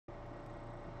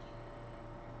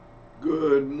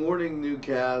Good morning,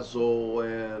 Newcastle,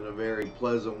 and a very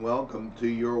pleasant welcome to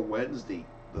your Wednesday,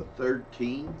 the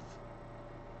 13th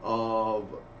of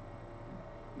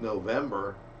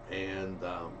November, and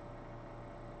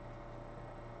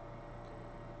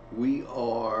we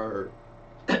are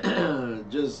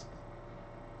just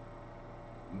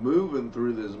moving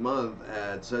through this month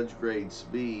at such great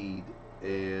speed,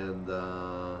 and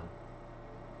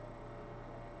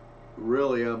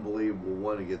really unbelievable.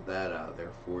 Want to get that out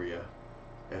there for you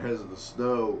as the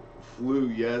snow flew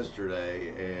yesterday,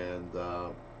 and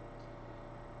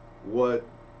what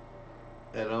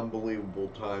an unbelievable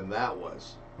time that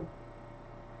was.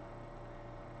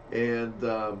 And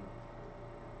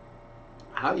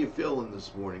how you feeling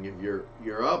this morning? If you're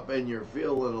up and you're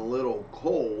feeling a little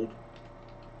cold,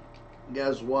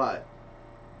 guess what?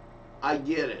 I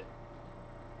get it.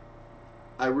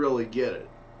 I really get it.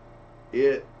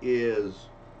 It is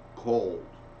cold,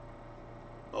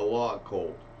 a lot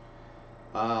cold.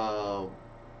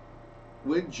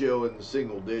 Wind chill in the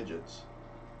single digits,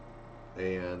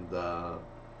 and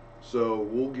so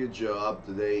we'll get you up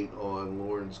to date on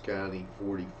Lawrence County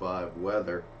 45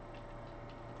 weather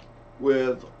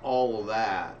with all of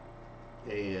that,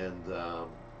 and a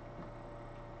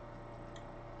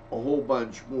whole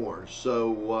bunch more.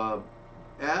 So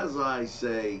as I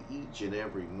say each and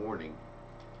every morning,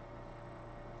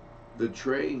 the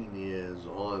train is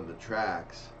on the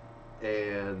tracks,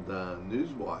 and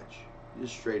Newswatch is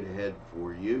straight ahead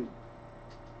for you.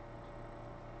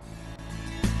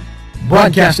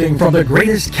 Broadcasting from the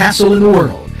greatest castle in the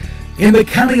world, in the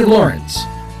county of Lawrence,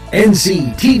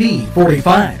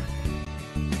 NCTV45.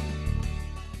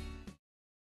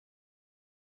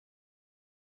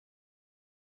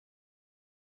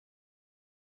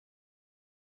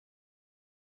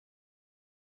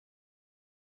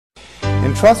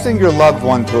 Entrusting your loved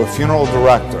one to a funeral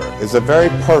director is a very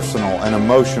personal and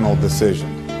emotional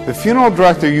decision. The funeral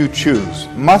director you choose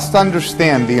must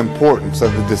understand the importance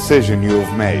of the decision you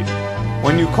have made.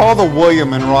 When you call the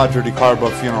William and Roger DeCarbo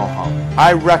Funeral Home,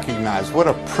 I recognize what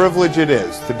a privilege it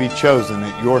is to be chosen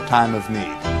at your time of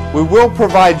need. We will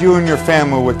provide you and your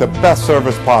family with the best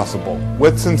service possible,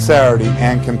 with sincerity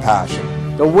and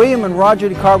compassion. The William and Roger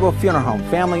DeCarbo Funeral Home,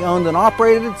 family owned and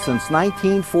operated since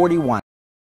 1941.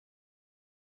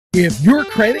 If you're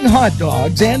craving hot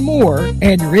dogs and more,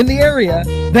 and you're in the area,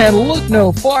 then look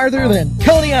no farther than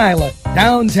Coney Island,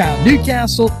 downtown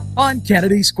Newcastle on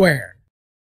Kennedy Square.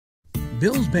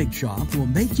 Bill's Bake Shop will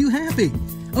make you happy.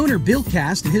 Owner Bill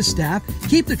Cast and his staff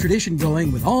keep the tradition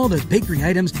going with all the bakery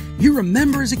items you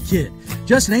remember as a kid.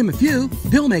 Just to name a few,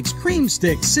 Bill makes cream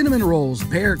sticks, cinnamon rolls,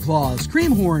 bear claws,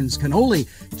 cream horns, cannoli,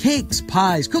 cakes,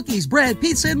 pies, cookies, bread,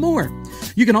 pizza, and more.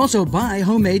 You can also buy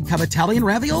homemade cavatelli and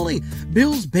ravioli.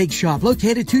 Bill's Bake Shop,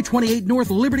 located 228 North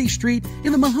Liberty Street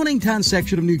in the Mahoningtown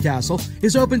section of Newcastle,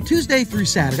 is open Tuesday through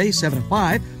Saturday, 7 to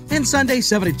 5, and Sunday,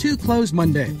 7 to 2, closed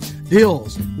Monday.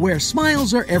 Bill's, where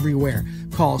smiles are everywhere.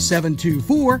 Call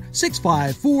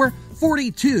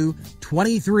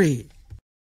 724-654-4223.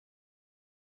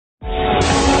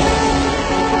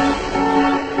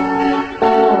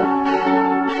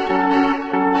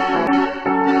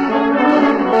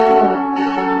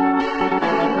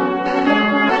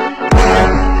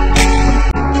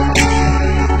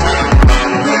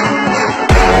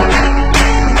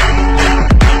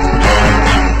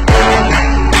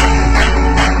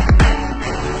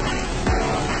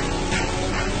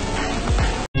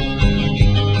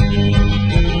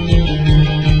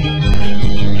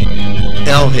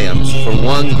 Elham's for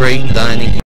one great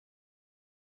dining.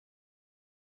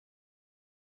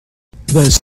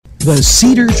 The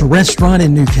Cedars Restaurant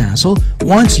in Newcastle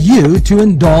wants you to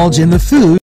indulge in the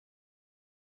food.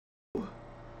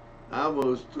 I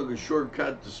almost took a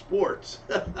shortcut to sports.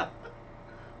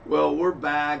 Well, we're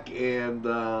back, and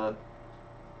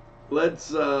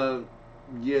let's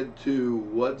get to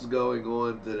what's going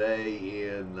on today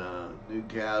in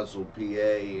Newcastle, PA,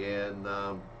 and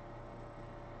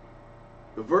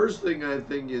the first thing I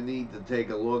think you need to take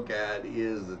a look at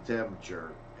is the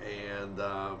temperature, and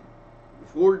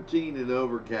 14 and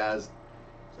overcast.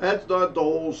 That's not the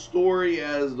whole story,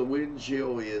 as the wind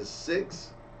chill is 6.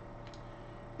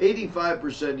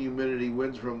 85% humidity,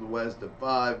 winds from the west at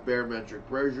 5, barometric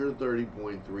pressure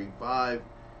 30.35,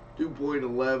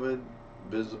 2.11,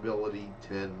 visibility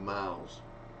 10 miles.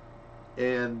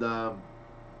 And the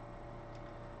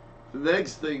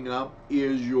next thing up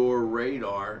is your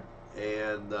radar,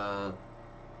 and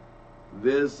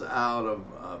this out of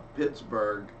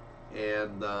Pittsburgh,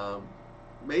 and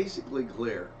basically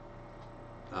clear.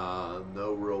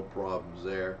 No real problems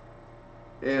there.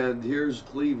 And here's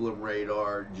Cleveland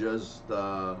radar, just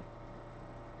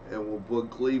and we'll put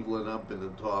Cleveland up in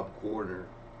the top corner.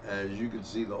 As you can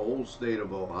see, the whole state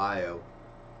of Ohio,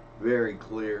 very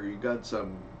clear. You got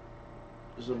some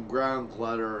ground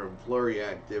clutter and flurry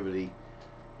activity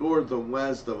north and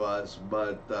west of us,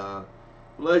 but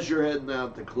unless you're heading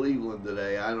out to Cleveland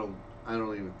today, I don't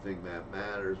even think that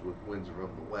matters with winds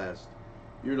from the west.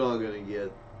 You're not going to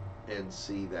get and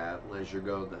see that unless you're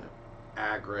going to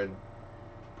Akron,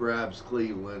 perhaps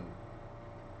Cleveland,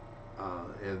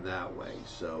 in that way.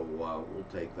 So we'll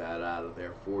take that out of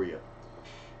there for you.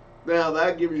 Now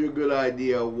that gives you a good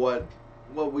idea of what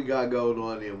we got going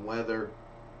on in weather.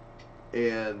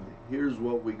 And here's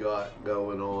what we got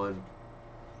going on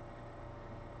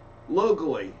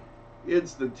locally.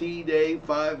 It's the T-Day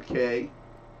 5K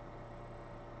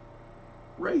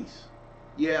race.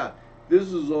 Yeah,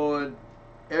 this is on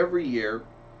every year.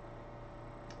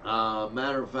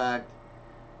 Matter of fact,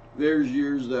 there's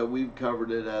years that we've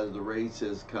covered it as the race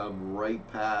has come right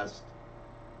past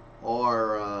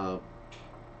our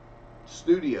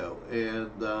studio. And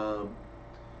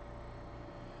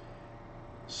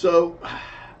so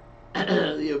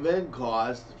the event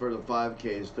cost for the 5K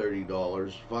is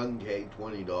 $30, Fun K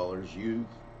 $20, Youth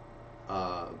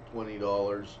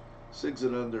 $20, 6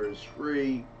 and under is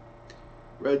free.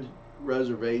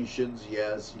 Reservations,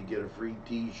 yes, you get a free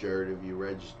T-shirt if you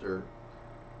register.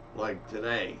 Like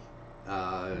today,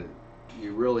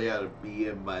 you really ought to be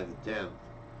in by the 10th.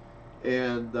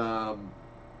 And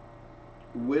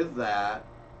with that,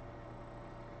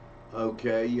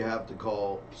 okay, you have to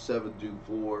call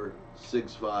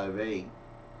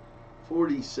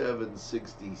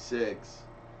 724-658-4766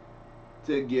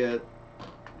 to get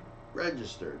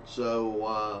registered.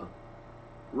 So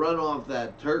run off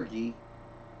that turkey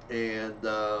and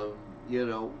you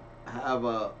know, have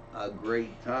a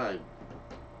great time.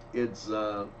 It's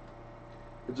a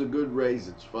good race.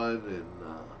 It's fun, and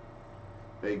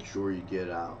make sure you get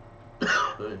out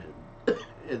and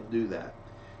do that.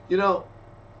 You know,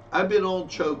 I've been all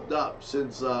choked up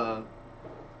since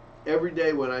every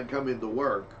day when I come into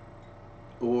work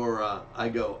or I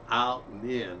go out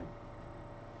and in,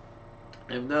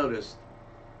 I've noticed,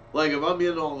 like if I'm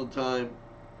in all the time,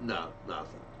 no,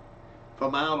 nothing. If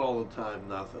I'm out all the time,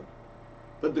 nothing.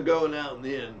 But the going out and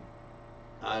in,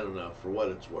 I don't know, for what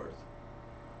it's worth.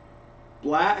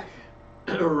 Black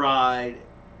Ride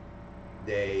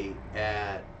Day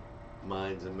at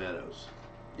Mines and Meadows.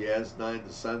 Yes, 9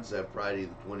 to sunset, Friday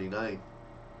the 29th.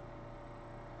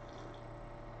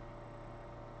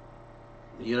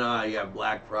 You know how you have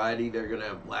Black Friday? They're going to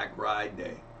have Black Ride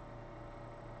Day.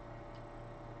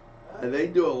 They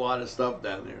do a lot of stuff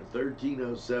down there.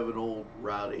 1307 Old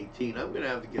Route 18. I'm going to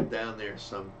have to get down there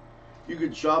some. You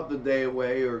could shop the day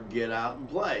away or get out and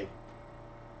play.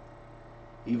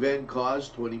 Event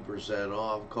cost 20%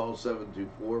 off. Call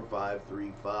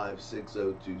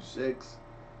 724-535-6026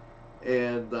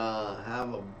 and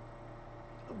have a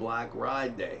Black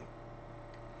Ride Day.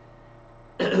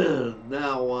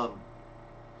 Now,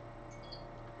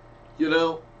 you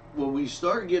know, when we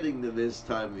start getting to this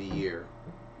time of the year,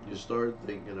 you start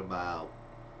thinking about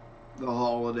the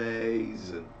holidays,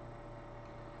 and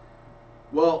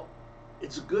well,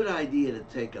 it's a good idea to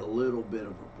take a little bit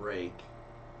of a break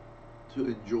to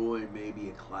enjoy maybe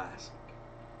a classic.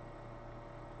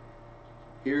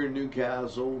 Here in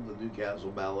Newcastle, the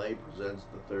Newcastle Ballet presents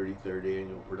the 33rd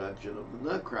annual production of the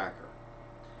Nutcracker.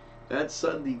 That's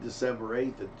Sunday, December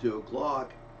 8th at 2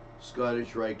 o'clock,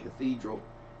 Scottish Rite Cathedral.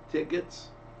 Tickets,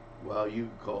 well, you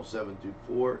can call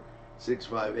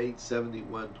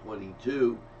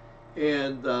 724-658-7122,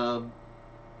 and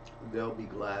they'll be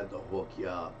glad to hook you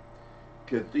up.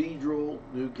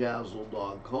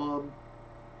 CathedralNewcastle.com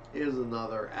is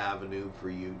another avenue for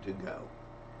you to go.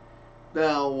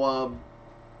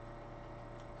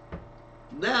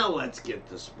 Now let's get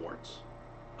to sports.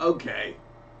 Okay.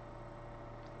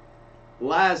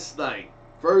 Last night,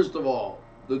 first of all,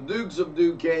 the Dukes of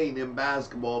Duquesne in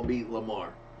basketball beat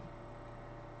Lamar.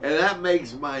 And that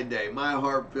makes my day. My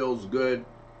heart feels good.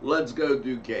 Let's go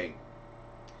Duquesne.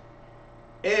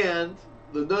 And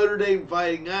the Notre Dame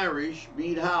Fighting Irish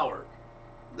beat Howard.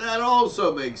 That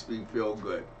also makes me feel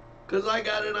good, because I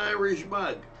got an Irish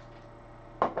mug.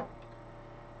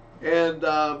 And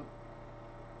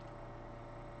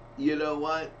you know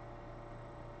what?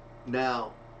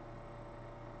 Now,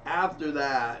 after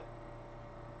that,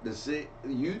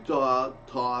 Utah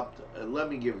topped, let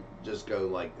me just go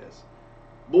like this.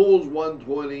 Bulls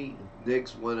 120,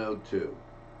 Knicks 102.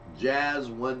 Jazz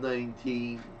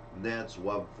 119, Nets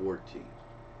 114.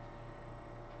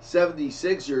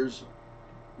 76ers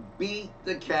beat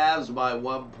the Cavs by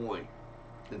 1 point.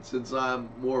 And since I'm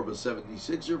more of a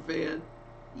 76er fan,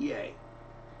 yay.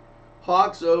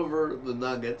 Hawks over the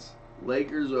Nuggets,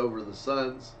 Lakers over the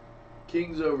Suns,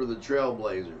 Kings over the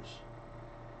Trailblazers.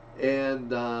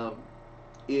 And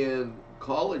in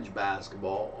college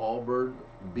basketball, Auburn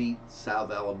beat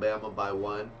South Alabama by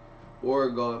 1.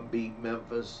 Oregon beat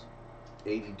Memphis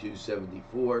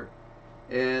 82-74.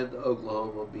 And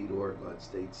Oklahoma beat Oregon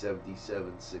State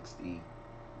 77-69.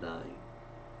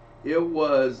 It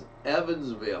was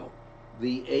Evansville,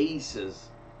 the Aces,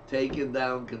 taking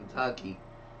down Kentucky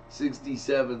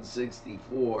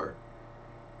 67-64.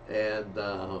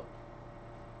 And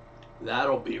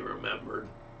that'll be remembered.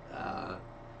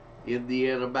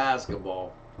 Indiana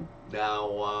basketball.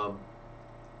 Now,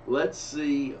 let's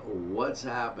see what's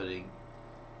happening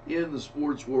in the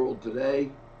sports world today.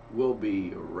 We'll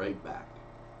be right back.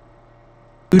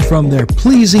 From their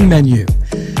pleasing menu.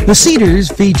 The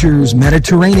Cedars features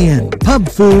Mediterranean, pub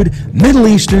food, Middle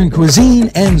Eastern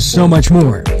cuisine, and so much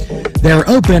more. They're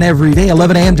open every day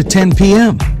 11 a.m. to 10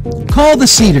 p.m. Call the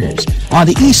Cedars on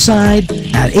the east side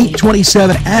at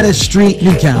 827 Addis Street,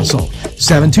 Newcastle,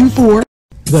 724.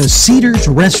 The Cedars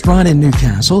Restaurant in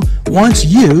Newcastle wants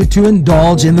you to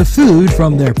indulge in the food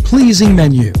from their pleasing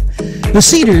menu. The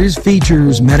Cedars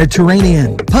features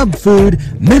Mediterranean, pub food,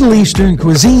 Middle Eastern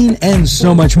cuisine, and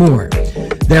so much more.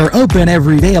 They're open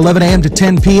every day 11 a.m. to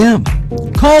 10 p.m.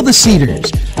 Call the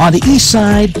Cedars on the east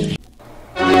side.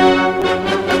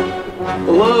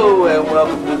 Hello and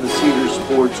welcome to the Cedars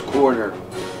Sports Corner.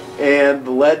 And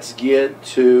let's get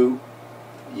to,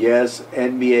 yes,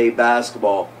 NBA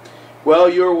basketball. Well,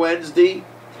 your Wednesday,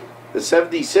 the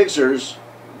 76ers,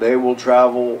 they will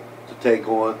travel to take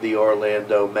on the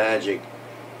Orlando Magic.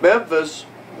 Memphis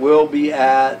will be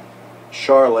at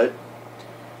Charlotte,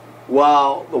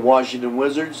 while the Washington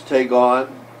Wizards take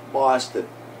on Boston.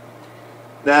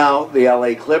 Now, the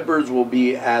LA Clippers will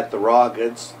be at the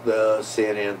Rockets. The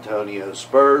San Antonio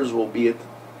Spurs will be at the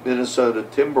Minnesota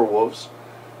Timberwolves.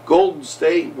 Golden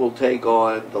State will take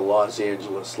on the Los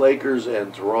Angeles Lakers,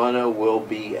 and Toronto will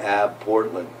be at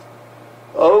Portland.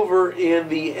 Over in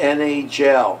the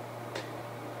NHL,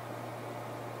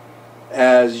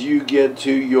 as you get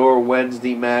to your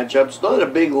Wednesday matchups, not a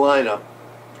big lineup.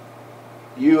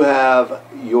 You have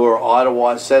your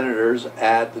Ottawa Senators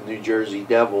at the New Jersey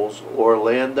Devils.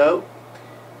 Toronto,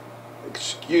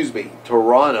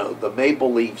 the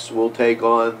Maple Leafs will take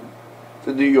on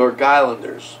the New York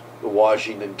Islanders. The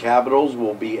Washington Capitals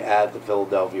will be at the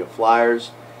Philadelphia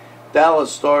Flyers.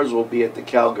 Dallas Stars will be at the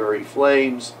Calgary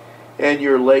Flames. And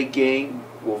your late game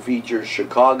will feature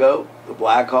Chicago, the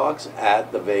Blackhawks,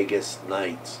 at the Vegas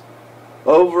Knights.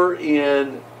 Over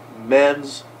in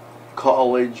men's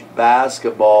college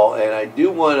basketball, and I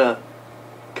do want to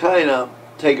kind of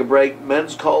take a break.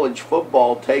 Men's college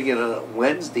football taking a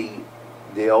Wednesday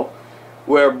deal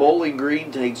where Bowling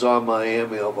Green takes on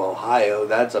Miami of Ohio.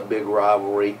 That's a big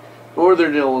rivalry.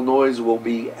 Northern Illinois will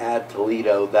be at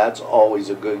Toledo. That's always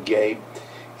a good game.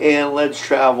 And let's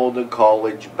travel to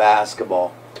college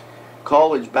basketball.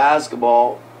 College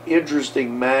basketball,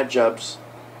 interesting matchups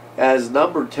as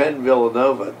number 10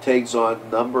 Villanova takes on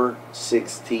number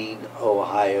 16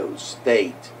 Ohio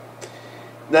State.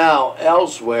 Now,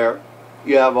 elsewhere,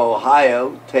 you have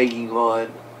Ohio taking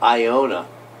on Iona.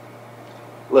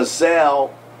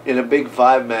 LaSalle, in a Big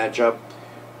Five matchup,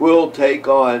 will take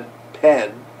on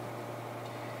Penn.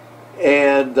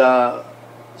 And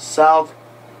South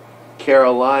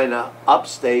Carolina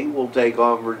Upstate will take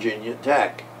on Virginia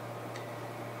Tech.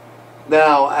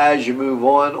 Now, as you move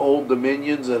on, Old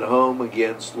Dominion's at home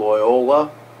against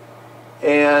Loyola.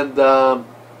 And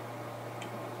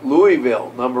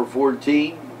Louisville, number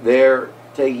 14, they're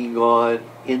taking on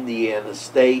Indiana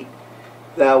State.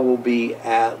 That will be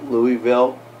at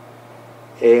Louisville.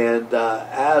 And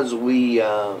as we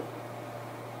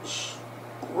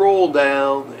scroll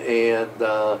down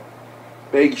and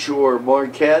make sure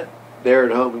Marquette, they're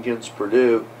at home against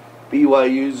Purdue.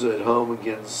 BYU's at home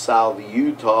against South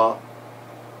Utah.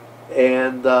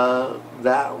 And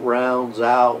that rounds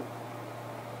out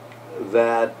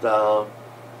that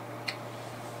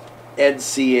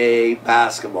NCAA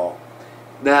basketball.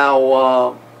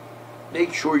 Now,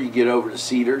 make sure you get over to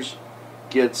Cedars,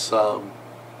 get some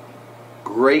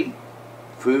great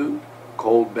food,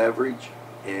 cold beverage,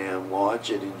 and watch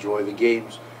and enjoy the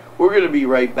games. We're going to be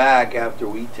right back after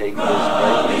we take this break.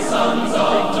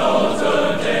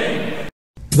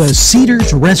 The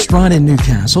Cedars Restaurant in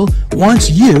Newcastle wants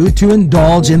you to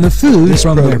indulge in the food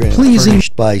from their pleasing.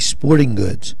 Furnished by Sporting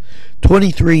Goods,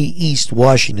 23 East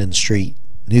Washington Street,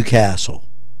 Newcastle.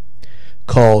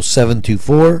 Call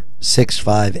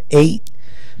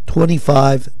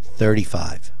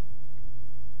 724-658-2535.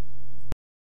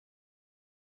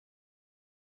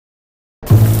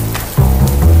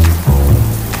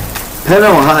 Penn,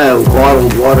 Ohio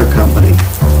Bottled Water Company.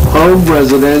 Home,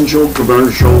 residential,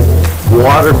 commercial,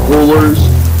 water coolers.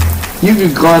 You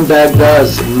can contact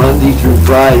us Monday through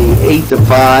Friday, 8 to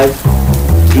 5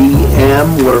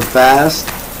 p.m. We're fast,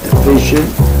 efficient,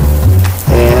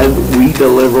 and we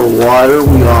deliver water.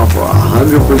 We offer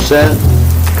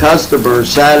 100% customer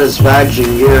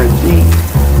satisfaction guarantee.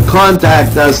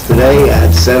 Contact us today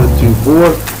at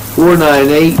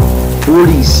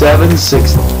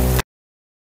 724-498-4760.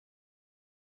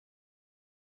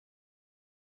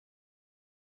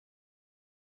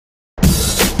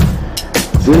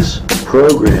 This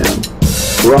program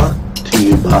brought to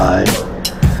you by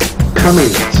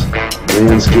Cummings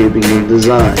Landscaping and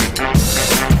Design.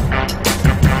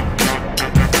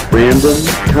 Brandon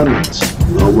Cummings,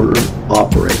 owner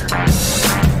operator.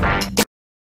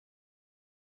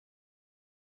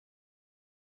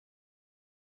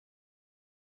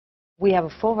 We have a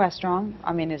full restaurant.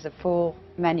 I mean, it's a full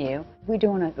menu. We're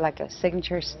doing like a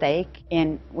signature steak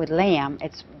with lamb.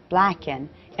 It's blackened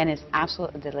and it's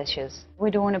absolutely delicious. We're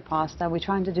doing a pasta. We're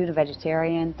trying to do the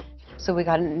vegetarian. So we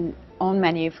got an own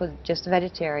menu for just the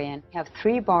vegetarian. We have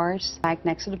 3 bars like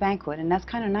next to the banquet, and that's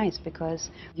kind of nice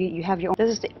because you have your own. This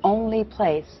is the only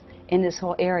place in this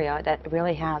whole area that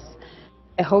really has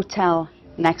a hotel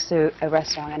next to a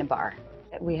restaurant and a bar.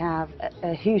 We have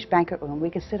a huge banquet room. We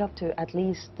can sit up to at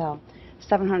least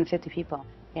 750 people,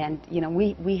 and you know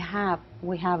we have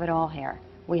it all here.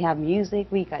 We have music.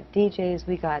 We got DJs.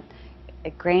 We got a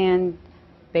grand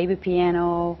baby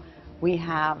piano. We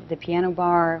have the piano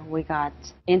bar. We got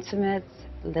intimates,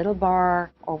 little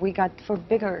bar, or we got for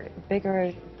bigger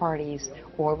parties,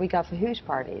 or we got for huge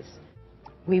parties.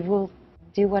 We will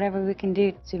do whatever we can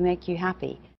do to make you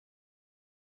happy.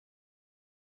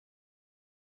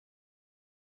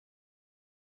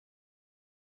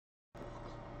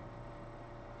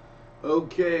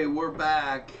 Okay, we're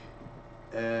back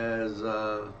as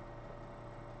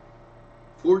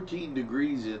 14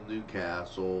 degrees in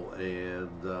Newcastle,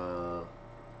 and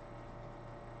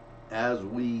as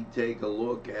we take a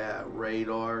look at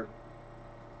radar,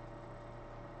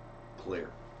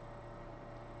 clear.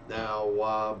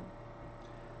 Now,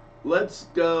 let's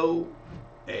go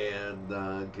and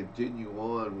continue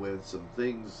on with some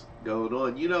things going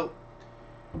on. You know,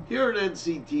 here at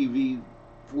NCTV45,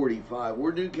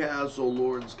 we're Newcastle,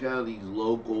 Lawrence County's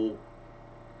local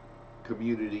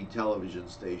community television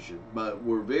station, but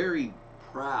we're very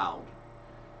proud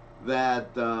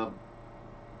that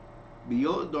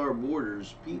beyond our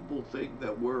borders, people think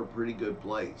that we're a pretty good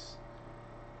place,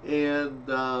 and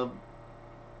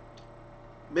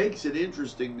makes it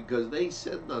interesting because they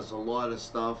send us a lot of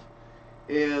stuff,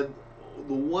 and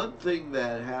the one thing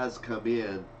that has come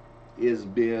in has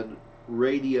been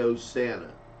Radio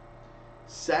Santa.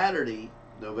 Saturday,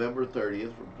 November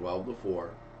 30th from 12 to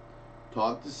 4,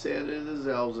 talk to Santa and his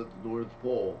elves at the North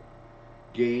Pole.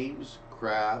 Games,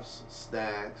 crafts,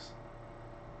 snacks.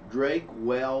 Drake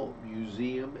Well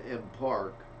Museum and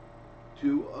Park,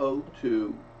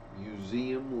 202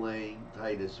 Museum Lane,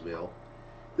 Titusville.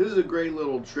 This is a great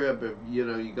little trip if you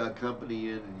know you got company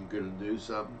in and you're going to do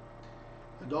something.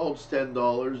 Adults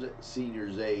 $10,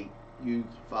 seniors $8,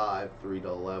 youth $5, 3 to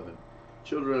 11.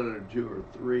 Children under 2 or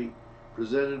 3.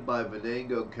 Presented by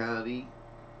Venango County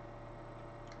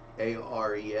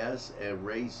ARES and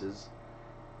Races,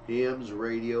 Hams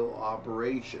Radio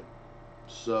Operation.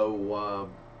 So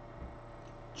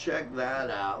check that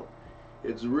out.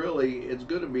 It's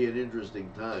going to be an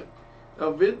interesting time.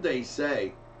 Now, Vinte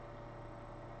say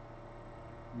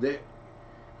that,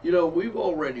 you know, we've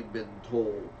already been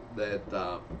told that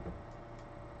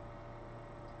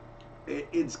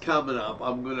it's coming up.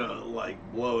 I'm gonna like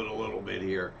blow it a little bit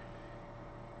here.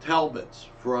 Talbot's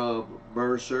from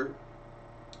Mercer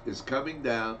is coming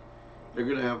down. They're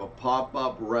going to have a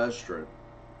pop-up restaurant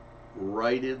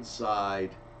right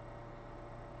inside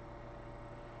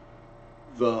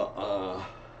the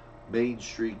Main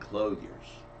Street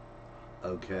Clothiers.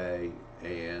 Okay,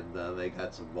 and they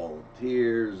got some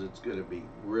volunteers. It's going to be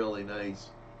really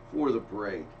nice for the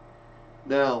parade.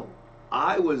 Now,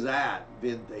 I was at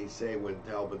Vinte Say when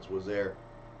Talbot's was there.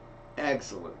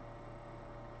 Excellent.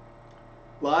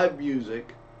 Live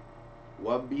music,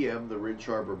 1 p.m. the Ridge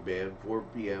Harbor Band, 4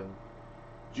 p.m.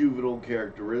 Juvenile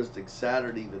Characteristics,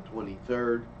 Saturday the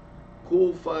 23rd.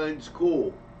 Cool finds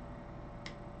cool,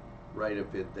 right at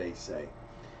Vinte Say.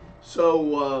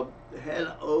 So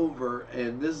head over,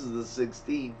 and this is the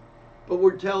 16th, but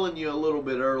we're telling you a little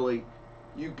bit early.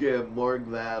 You can mark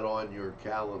that on your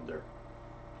calendar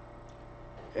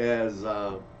as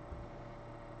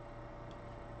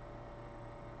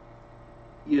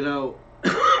you know.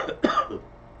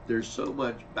 there's so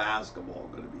much basketball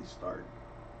going to be starting.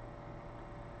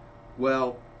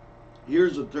 Well,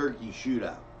 here's a turkey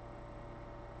shootout.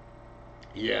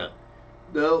 Yeah.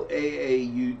 No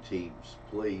AAU teams,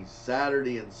 please.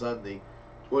 Saturday and Sunday,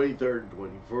 23rd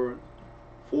and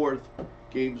 24th.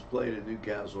 Games played in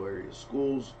Newcastle area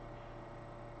schools.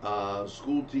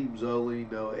 School teams only.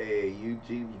 No AAU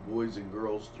teams. Boys and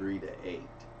girls 3 to 8.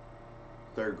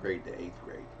 3rd grade to 8th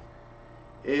grade.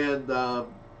 And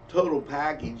total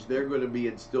package, they're going to be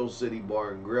at Still City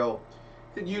Bar and Grill.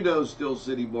 And you know Still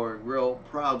City Bar and Grill,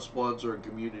 proud sponsor of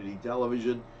community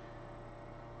television.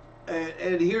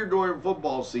 And here during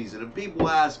football season, and people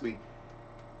ask me,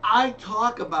 I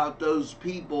talk about those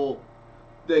people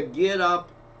that get up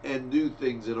and do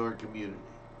things in our community.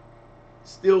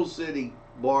 Still City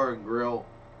Bar and Grill,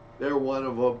 they're one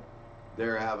of them.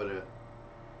 They're having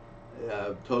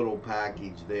a total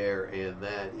package there, and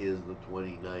that is the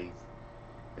 29th.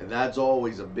 And that's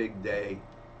always a big day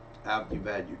after you've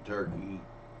had your turkey.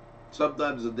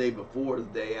 Sometimes the day before, the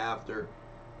day after,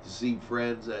 to see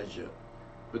friends as you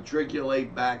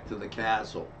matriculate back to the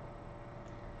castle.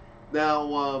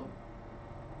 Now,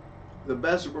 the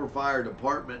Bessemer Fire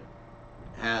Department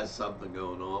has something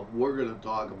going on. We're going to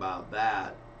talk about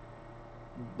that.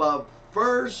 But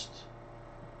first,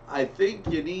 I think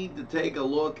you need to take a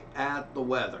look at the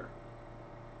weather.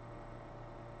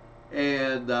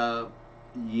 And,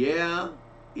 yeah,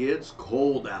 it's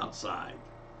cold outside.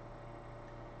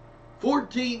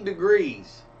 14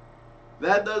 degrees.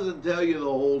 That doesn't tell you the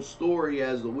whole story,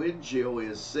 as the wind chill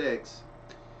is 6.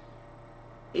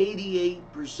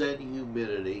 88%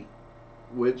 humidity.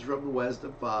 Winds from the west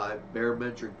at 5.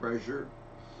 Barometric pressure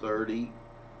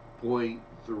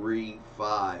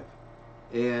 30.35.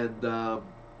 And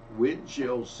wind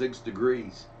chill 6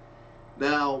 degrees.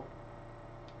 Now,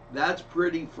 that's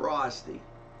pretty frosty.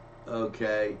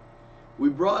 Okay. We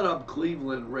brought up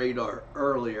Cleveland radar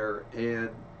earlier,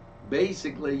 and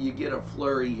basically you get a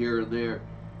flurry here and there,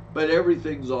 but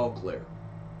everything's all clear.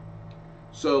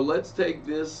 So let's take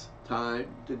this time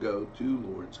to go to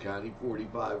Lawrence County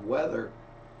 45 weather,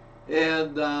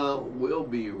 and we'll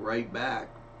be right back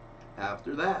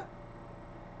after that.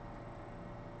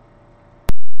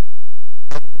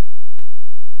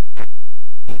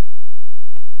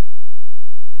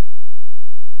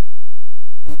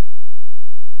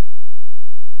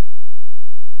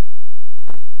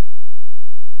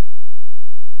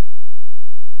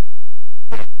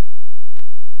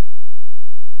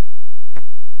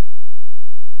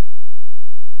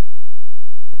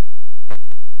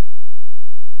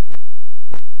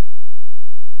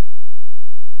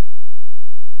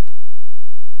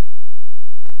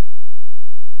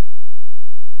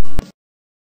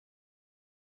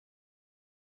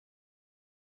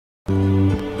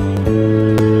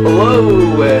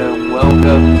 Hello and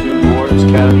welcome to Lawrence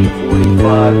County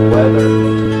 45 weather.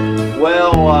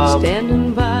 Well,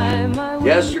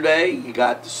 yesterday you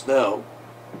got the snow,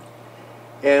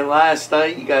 and last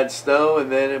night you got snow,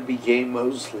 and then it became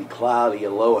mostly cloudy, a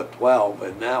low at 12,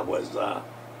 and that was a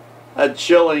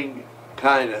chilling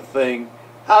kind of thing.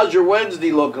 How's your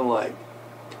Wednesday looking like?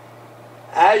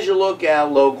 As you look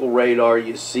at local radar,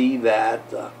 you see that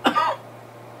the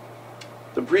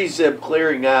precip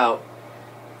clearing out.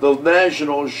 The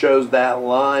National shows that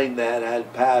line that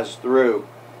had passed through.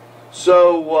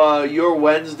 So your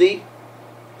Wednesday,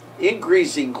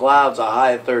 increasing clouds, a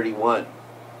high of 31.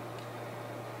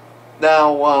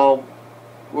 Now,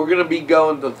 we're going to be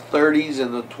going to 30s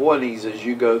and the 20s as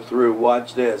you go through.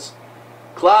 Watch this.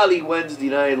 Cloudy Wednesday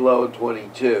night, low of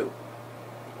 22.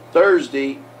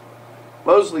 Thursday,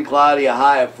 mostly cloudy, a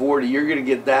high of 40. You're going to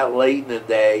get that late in the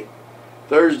day.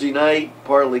 Thursday night,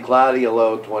 partly cloudy, a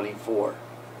low of 24.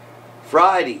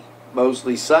 Friday,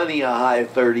 mostly sunny, a high of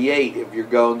 38. If you're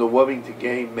going to Wilmington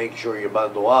game, make sure you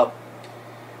bundle up.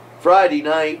 Friday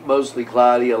night, mostly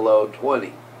cloudy, a low of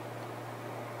 20.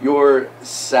 Your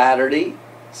Saturday,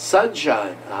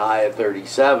 sunshine, a high of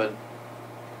 37.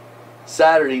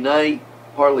 Saturday night,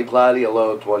 partly cloudy, a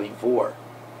low of 24.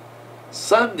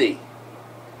 Sunday,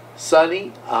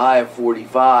 sunny, a high of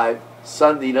 45.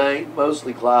 Sunday night,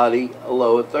 mostly cloudy, a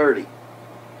low of 30.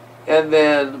 And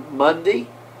then Monday,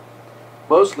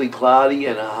 mostly cloudy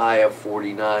and a high of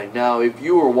 49. Now, if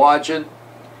you were watching,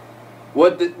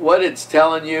 what it's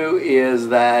telling you is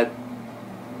that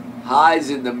highs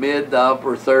in the mid to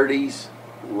upper 30s,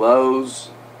 lows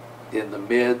in the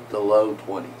mid to low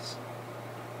 20s.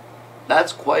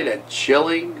 That's quite a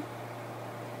chilling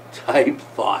type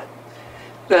thought.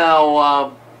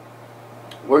 Now,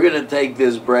 we're going to take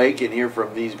this break and hear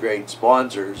from these great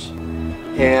sponsors,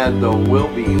 and we'll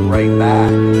be right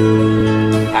back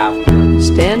after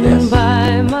Standing this.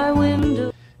 by my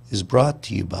brought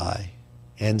to you by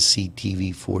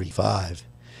NCTV45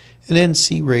 and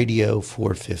NC Radio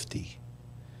 450.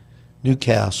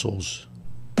 Newcastle's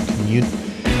community.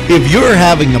 If you're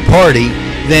having a party,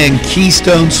 then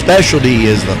Keystone Specialty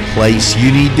is the place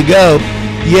you need to go.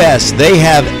 Yes, they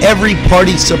have every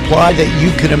party supply that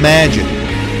you could imagine.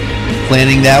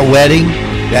 Planning that wedding,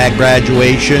 that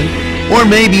graduation, or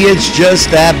maybe it's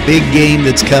just that big game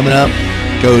that's coming up,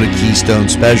 go to Keystone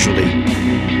Specialty.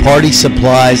 Party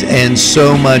supplies and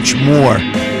so much more.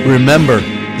 Remember,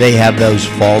 they have those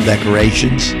fall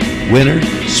decorations, winter,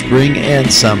 spring,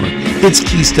 and summer. It's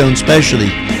Keystone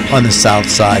Specialty on the south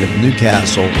side of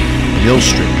Newcastle, Mill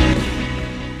Street.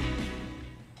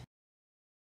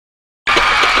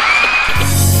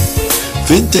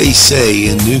 Vinte Se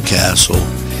in Newcastle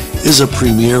is a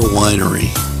premier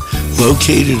winery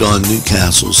located on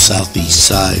Newcastle's southeast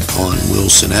side on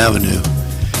Wilson Avenue.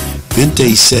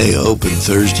 Vinte Se open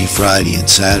Thursday, Friday, and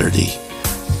Saturday.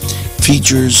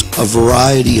 Features a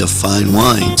variety of fine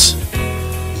wines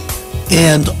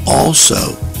and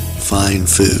also fine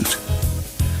food.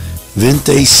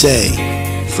 Vinte Se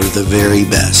for the very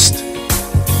best.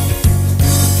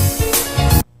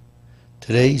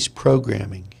 Today's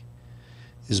programming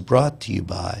is brought to you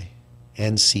by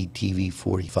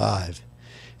NCTV45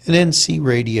 and NC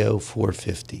Radio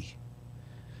 450,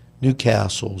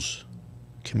 Newcastle's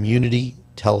community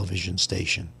television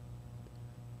station.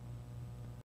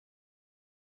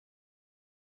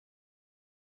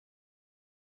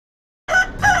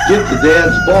 Get the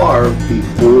dance bar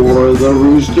before the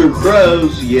rooster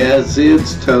crows. Yes,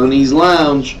 it's Tony's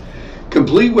Lounge,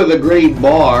 complete with a great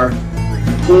bar,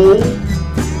 pool,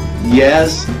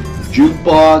 yes,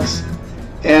 jukebox,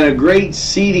 and a great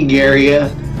seating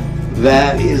area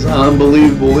that is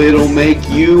unbelievable. It'll make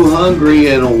you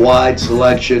hungry, and a wide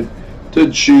selection to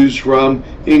choose from,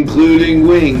 including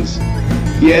wings.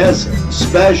 Yes,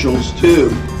 specials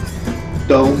too.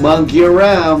 Don't monkey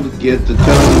around. Get to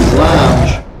Tony's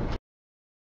Lounge.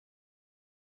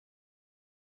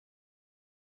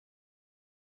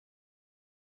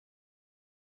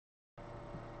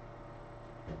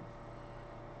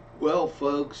 Well,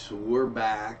 folks, we're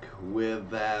back with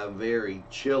that very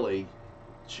chilly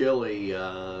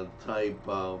type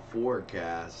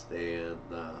forecast, and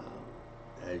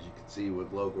as you can see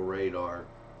with local radar,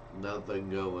 nothing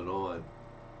going on,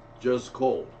 just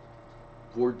cold,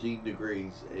 14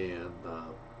 degrees, and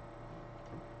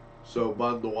so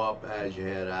bundle up as you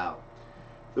head out.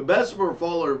 The Bessemer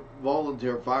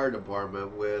Volunteer Fire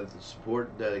Department, with support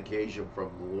and dedication from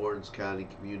the Lawrence County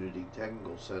Community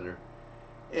Technical Center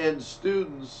and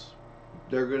students,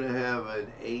 they're going to have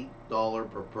an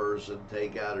 $8 per person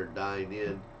takeout or dine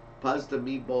in, pasta,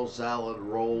 meatball, salad,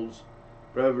 rolls,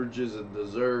 beverages, and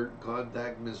dessert.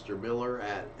 Contact Mr. Miller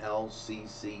at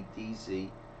LCCTC,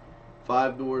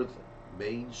 5 North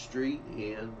Main Street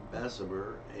in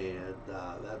Bessemer, and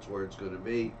that's where it's going to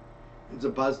be. It's a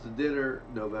pasta dinner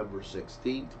November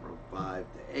 16th from 5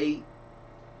 to 8.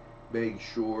 Make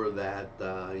sure that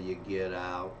you get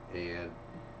out and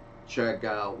check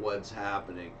out what's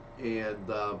happening. And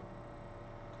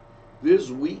this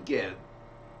weekend,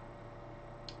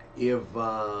 if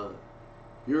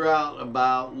you're out and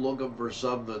about looking for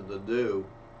something to do,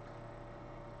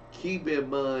 keep in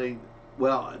mind,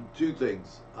 well, two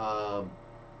things.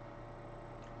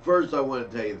 First, I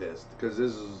want to tell you this,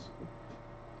 because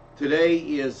today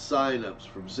is sign-ups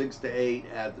from 6 to 8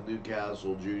 at the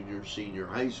Newcastle Junior Senior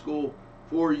High School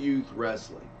for youth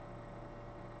wrestling.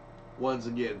 Once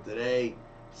again, today,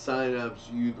 sign-ups,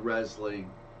 youth wrestling,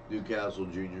 Newcastle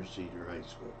Junior Senior High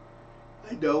School.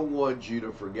 I don't want you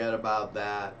to forget about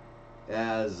that,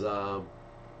 as,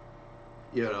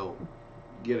 you know,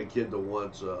 get a kid that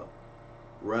wants to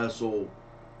wrestle.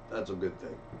 That's a good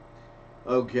thing.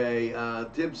 Okay,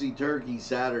 Tipsy Turkey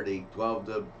Saturday, 12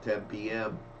 to 10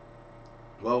 p.m.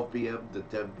 12 p.m. to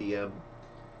 10 p.m.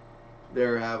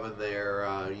 They're having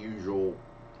their usual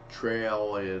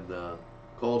trail, and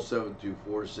call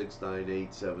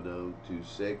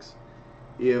 724-698-7026.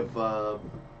 If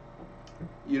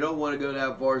you don't want to go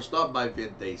that far, stop by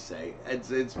Vinte Se.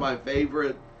 It's my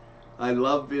favorite. I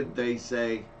love Vinte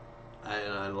Se,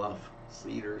 and I love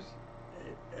Cedars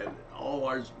and all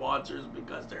our sponsors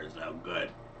because they're so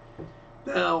good.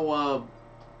 Now,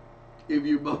 if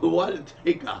you want to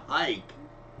take a hike,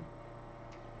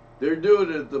 they're doing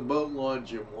it at the boat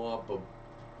launch in Wampum.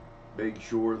 Make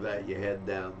sure that you head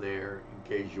down there in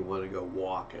case you want to go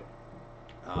walking.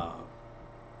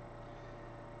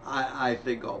 I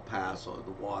think I'll pass on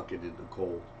the walking in the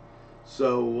cold.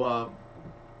 So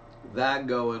that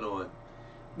going on.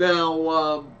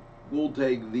 Now, we'll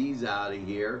take these out of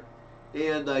here.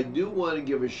 And I do want to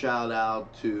give a shout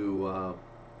out to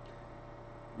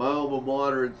my alma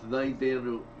mater. It's the 9th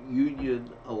Annual Union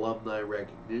Alumni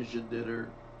Recognition Dinner.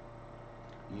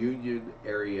 Union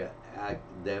Area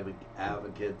Academic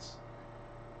Advocates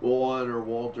will honor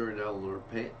Walter and Eleanor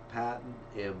Patton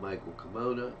and Michael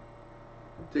Kimona.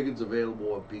 Tickets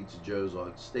available at Pizza Joe's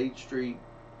on State Street.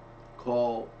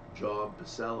 Call John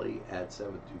Pacelli at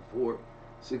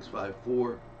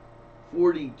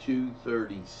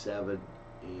 724-654-4237,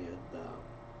 and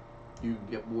you can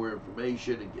get more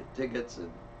information and get tickets and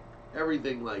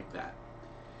everything like that.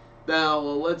 Now,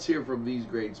 let's hear from these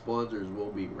great sponsors.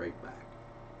 We'll be right back.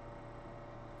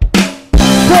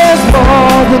 There's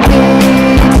more than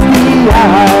meets the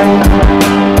eye.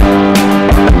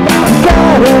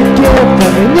 Gotta give them a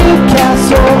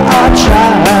Newcastle a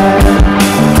try.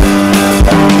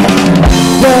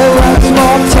 They're a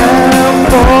small town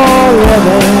for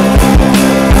living.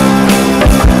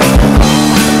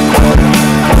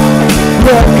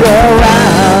 Look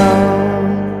around.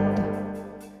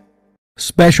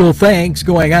 Special thanks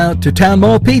going out to Town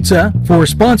Mall Pizza for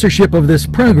sponsorship of this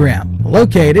program,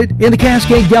 located in the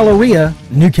Cascade Galleria,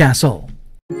 Newcastle.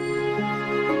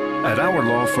 At our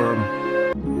law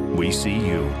firm, we see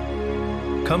you.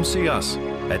 Come see us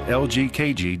at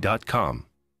lgkg.com.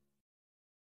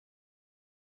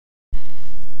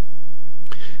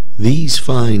 These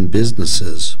fine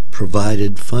businesses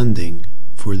provided funding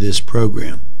for this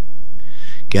program.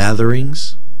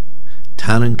 Gatherings,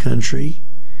 Town and Country,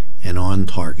 and On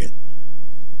Target.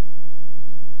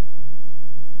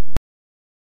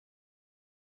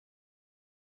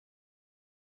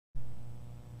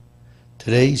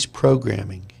 Today's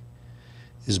programming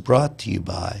is brought to you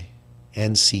by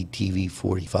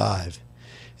NCTV45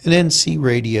 and NC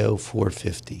Radio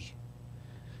 450,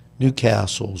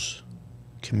 Newcastle's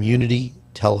community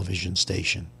television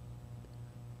station.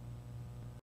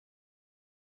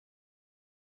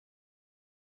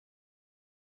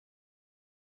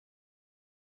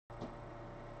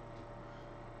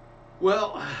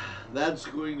 Well, that's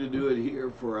going to do it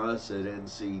here for us at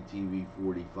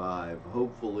NCTV45.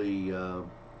 Hopefully,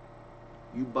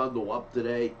 you bundle up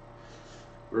today.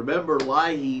 Remember,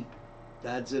 LIHEAP,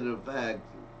 that's in effect,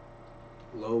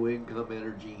 low-income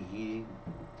energy heating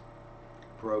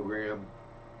program.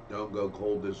 Don't go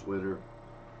cold this winter.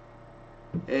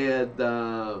 And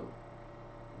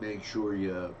make sure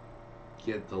you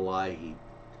get the LIHEAP.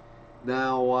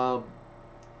 Now,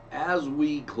 as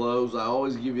we close, I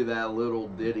always give you that little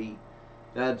ditty,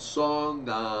 that song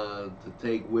to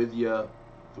take with you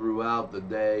throughout the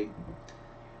day.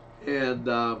 And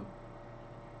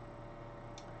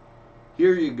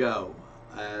here you go.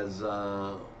 As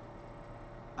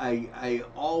I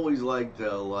always like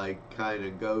to kind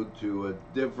of go to a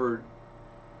different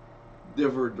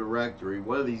directory.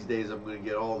 One of these days I'm going to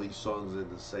get all these songs in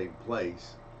the same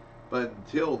place. But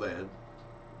until then,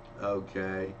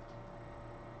 okay,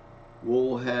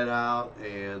 we'll head out,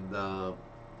 and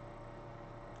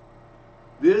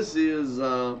this is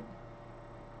a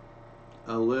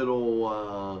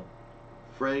little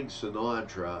Frank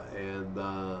Sinatra, and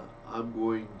I'm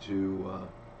going to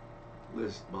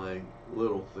list my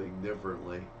little thing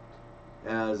differently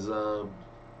as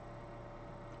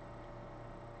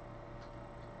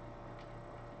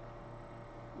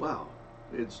wow,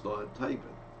 it's not typing.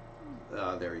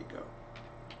 There you go.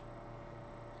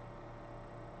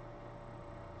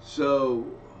 So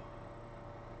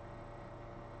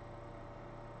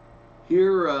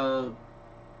here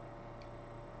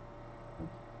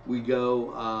we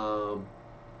go,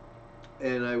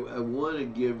 and I want to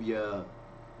give you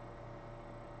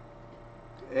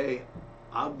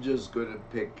I'm just going to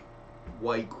pick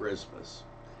White Christmas.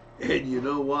 And you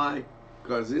know why?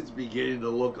 Because it's beginning to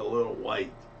look a little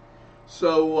white.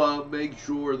 So make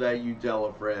sure that you tell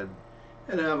a friend,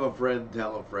 and have a friend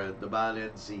tell a friend about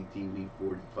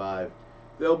NCTV45.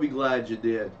 They'll be glad you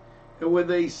did. And when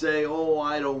they say, oh,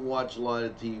 I don't watch a lot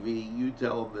of TV, you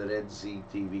tell them that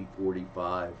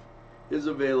NCTV45 is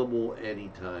available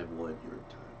anytime on your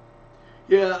time.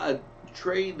 Yeah, a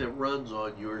train that runs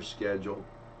on your schedule,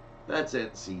 that's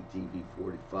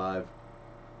NCTV45,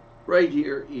 right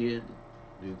here in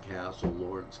Newcastle,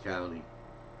 Lawrence County,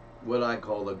 what I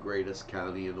call the greatest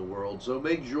county in the world. So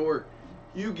make sure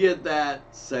you get that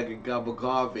second cup of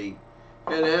coffee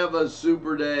and have a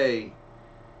super day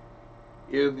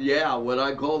in, what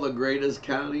I call the greatest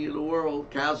county in the world,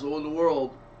 castle in the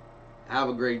world. Have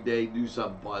a great day. Do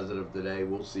something positive today.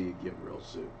 We'll see you again real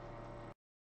soon.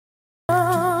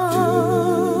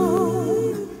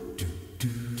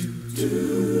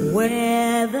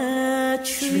 Where the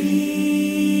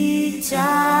treetops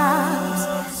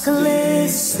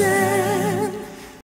glisten.